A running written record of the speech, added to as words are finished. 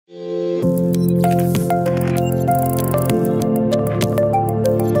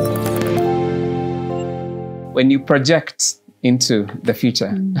when you project into the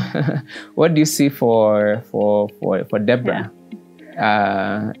future, what do you see for Deborah,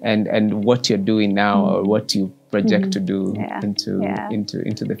 and what you're doing now, or what you project to do into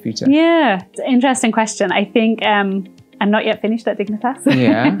the future? Yeah, it's an interesting question. I think I'm not yet finished at Dignitas.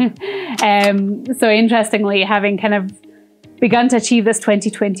 So interestingly, having kind of begun to achieve this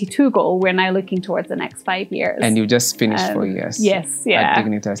 2022 goal, we're now looking towards the next 5 years. And you just finished 4 years. Yes, at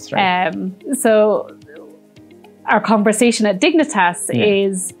Dignitas, right? So our conversation at Dignitas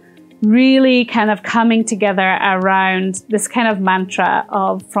is really kind of coming together around this kind of mantra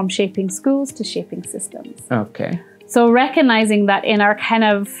of from shaping schools to shaping systems. Okay. So recognizing that in our kind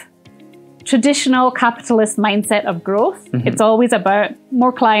of traditional capitalist mindset of growth, it's always about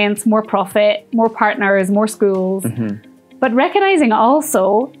more clients, more profit, more partners, more schools. But recognizing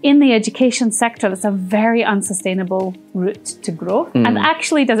also in the education sector, that's a very unsustainable route to growth. And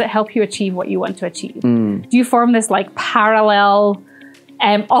actually, does it help you achieve what you want to achieve? Do you form this like parallel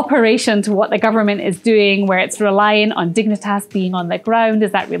operation to what the government is doing, where it's reliant on Dignitas being on the ground?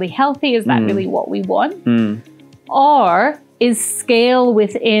 Is that really healthy? Is that really what we want? Or is scale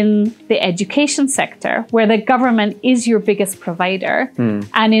within the education sector, where the government is your biggest provider,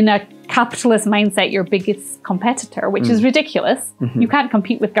 and in a capitalist mindset, your biggest competitor, which is ridiculous. You can't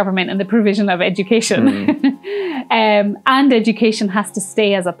compete with government in the provision of education. And education has to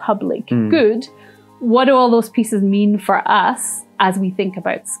stay as a public good. What do all those pieces mean for us as we think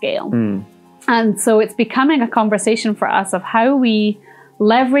about scale? And so it's becoming a conversation for us of how we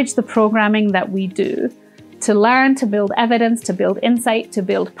leverage the programming that we do to learn, to build evidence, to build insight, to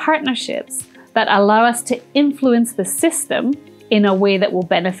build partnerships that allow us to influence the system in a way that will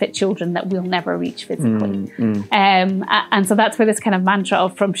benefit children that we'll never reach physically. And so that's where this kind of mantra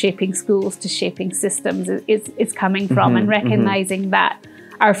of from shaping schools to shaping systems is coming from, and recognizing that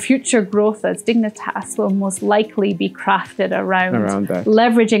our future growth as Dignitas will most likely be crafted around that.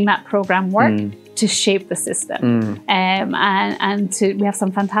 Leveraging that program work to shape the system. And we have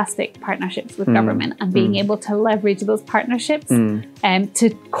some fantastic partnerships with government, and being able to leverage those partnerships to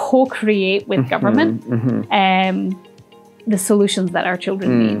co-create with government the solutions that our children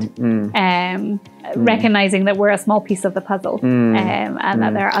need. Recognizing that we're a small piece of the puzzle, and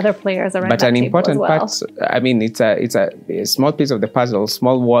that there are other players around. But that an important part. I mean, it's a small piece of the puzzle,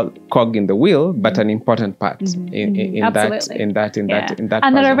 small cog in the wheel, but an important part in that.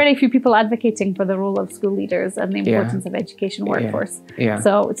 And there are very few people advocating for the role of school leaders and the importance of education workforce.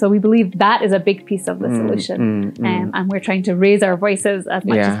 So we believe that is a big piece of the solution, and we're trying to raise our voices as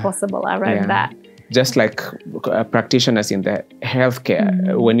much as possible around that. Just like practitioners in the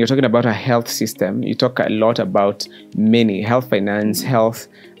healthcare, when you're talking about a health system, you talk a lot about many health finance, health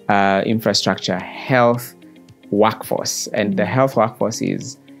infrastructure, health workforce. And the health workforce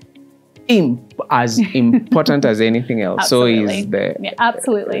is as important as anything else. Absolutely. So is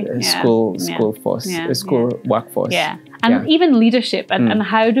the school force, school workforce. And even leadership, and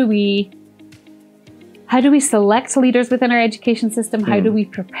how do we select leaders within our education system? How do we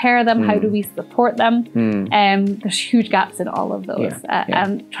prepare them? How do we support them? There's huge gaps in all of those.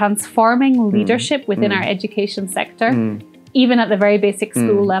 And transforming leadership within our education sector, even at the very basic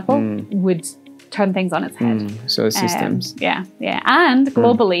school level, would turn things on its head. So systems. And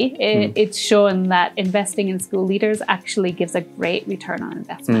globally, it's shown that investing in school leaders actually gives a great return on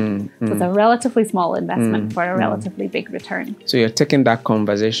investment. So it's a relatively small investment for a relatively big return. So you're taking that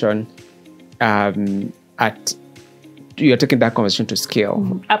conversation you're taking that conversation to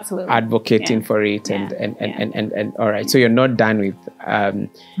scale, absolutely, advocating for it, and all right. So you're not done with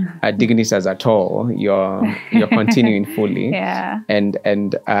Dignitas at all. You're continuing fully,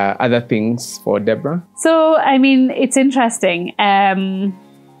 and other things for Deborah. So I mean, it's interesting.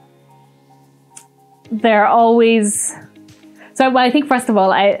 There are always. So I think, first of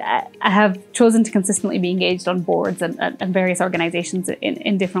all, I have chosen to consistently be engaged on boards and various organizations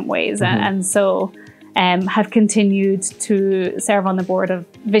in different ways, and so. Have continued to serve on the board of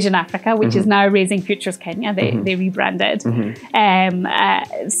Vision Africa, which is now Raising Futures Kenya. They rebranded.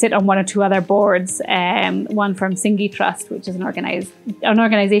 Sit on one or two other boards. One from Singi Trust, which is an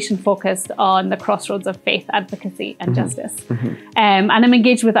organization focused on the crossroads of faith, advocacy, and justice. And I'm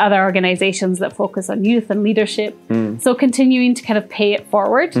engaged with other organizations that focus on youth and leadership. So continuing to kind of pay it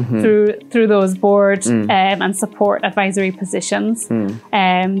forward through those boards and support advisory positions,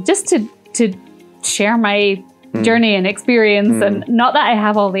 just to share my journey and experience, and not that I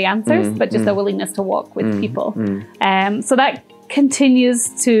have all the answers, but just a willingness to walk with people. So that continues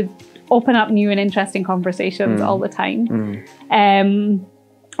to open up new and interesting conversations all the time.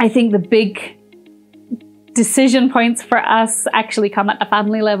 I think the big decision points for us actually come at a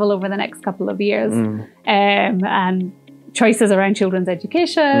family level over the next couple of years. And choices around children's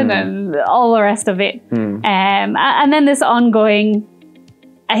education and all the rest of it. And then this ongoing,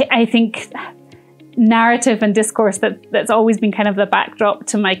 I think, narrative and discourse that's always been kind of the backdrop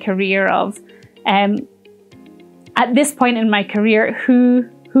to my career of, at this point in my career, who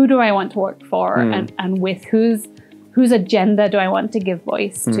do I want to work for and with whose agenda do I want to give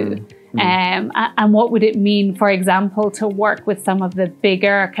voice to? And what would it mean, for example, to work with some of the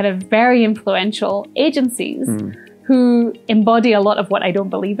bigger, kind of very influential agencies who embody a lot of what I don't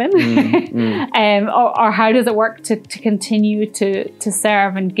believe in? Or how does it work to continue to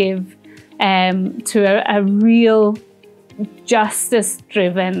serve and give to a real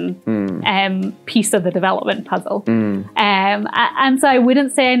justice-driven piece of the development puzzle? And so I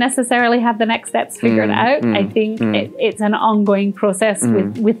wouldn't say I necessarily have the next steps figured out. I think it's an ongoing process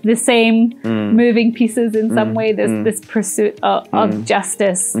with the same moving pieces in some way. There's this pursuit of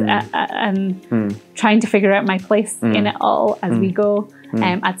justice and trying to figure out my place in it all as we go.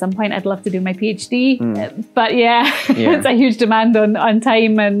 At some point, I'd love to do my PhD, but it's a huge demand on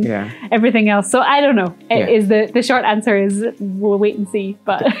time and everything else. So I don't know. Is the short answer is we'll wait and see,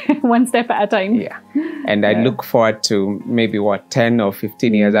 but one step at a time. And I look forward to maybe 10 or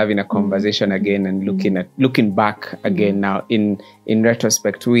 15 years having a conversation again and looking back again. Now in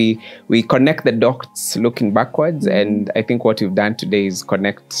retrospect, we connect the dots looking backwards, and I think what you've done today is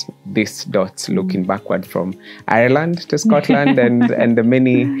connect these dots looking backward from Ireland to Scotland and the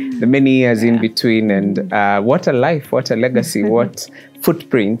many years in between, and what a life, what a legacy, what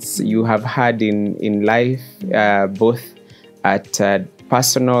footprints you have had in life, both at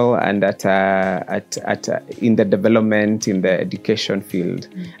personal and at in the development, in the education field.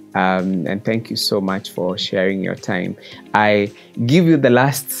 And thank you so much for sharing your time. I give you the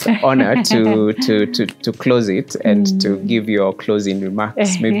last honor to close it and to give your closing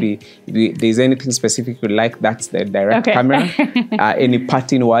remarks. Maybe if there's anything specific you'd like, that's the direct camera. Any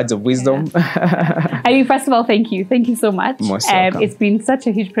parting words of wisdom? I mean, first of all, thank you. Thank you so much. Most welcome. It's been such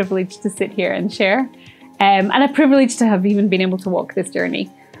a huge privilege to sit here and share. And a privilege to have even been able to walk this journey.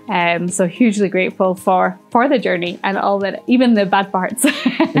 So hugely grateful for the journey and all that, even the bad parts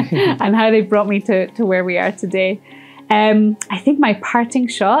and how they brought me to where we are today. I think my parting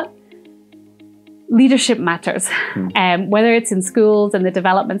shot, leadership matters. Whether it's in schools and the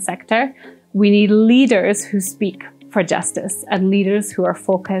development sector, we need leaders who speak for justice and leaders who are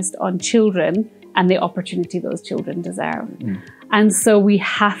focused on children and the opportunity those children deserve. And so we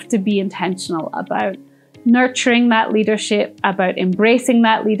have to be intentional about nurturing that leadership, about embracing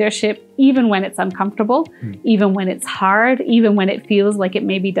that leadership, even when it's uncomfortable, even when it's hard, even when it feels like it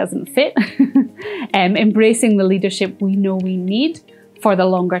maybe doesn't fit. Embracing the leadership we know we need for the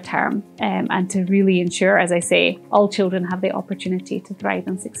longer term, and to really ensure, as I say, all children have the opportunity to thrive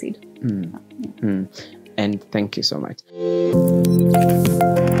and succeed. And thank you so much.